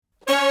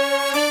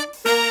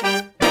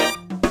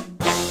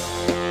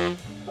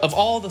Of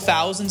all the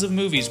thousands of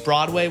movies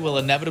Broadway will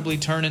inevitably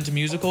turn into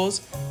musicals,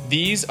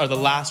 these are the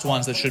last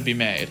ones that should be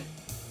made.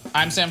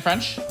 I'm Sam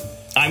French.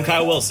 I'm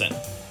Kyle Wilson.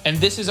 And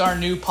this is our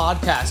new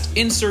podcast,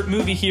 Insert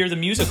Movie Here, the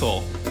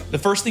Musical. The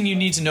first thing you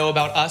need to know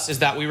about us is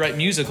that we write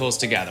musicals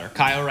together.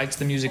 Kyle writes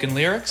the music and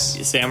lyrics.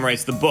 Sam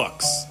writes the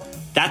books.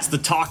 That's the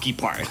talky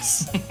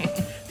parts.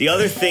 The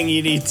other thing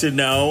you need to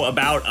know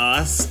about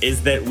us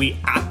is that we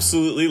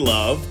absolutely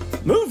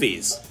love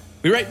movies.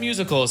 We write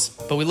musicals,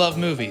 but we love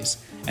movies.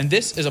 And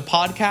this is a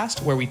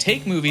podcast where we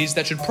take movies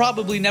that should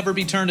probably never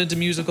be turned into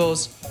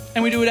musicals,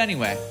 and we do it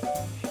anyway.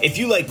 If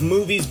you like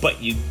movies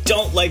but you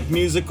don't like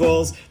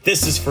musicals,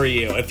 this is for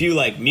you. If you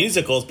like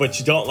musicals but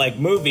you don't like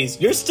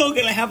movies, you're still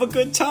gonna have a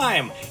good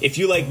time. If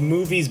you like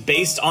movies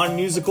based on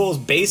musicals,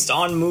 based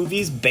on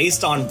movies,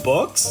 based on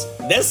books,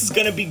 this is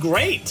gonna be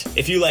great.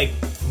 If you like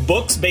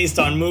books based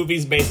on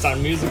movies, based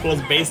on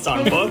musicals, based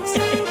on books,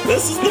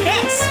 this is the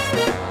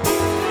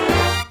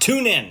best.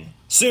 Tune in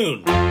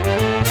soon.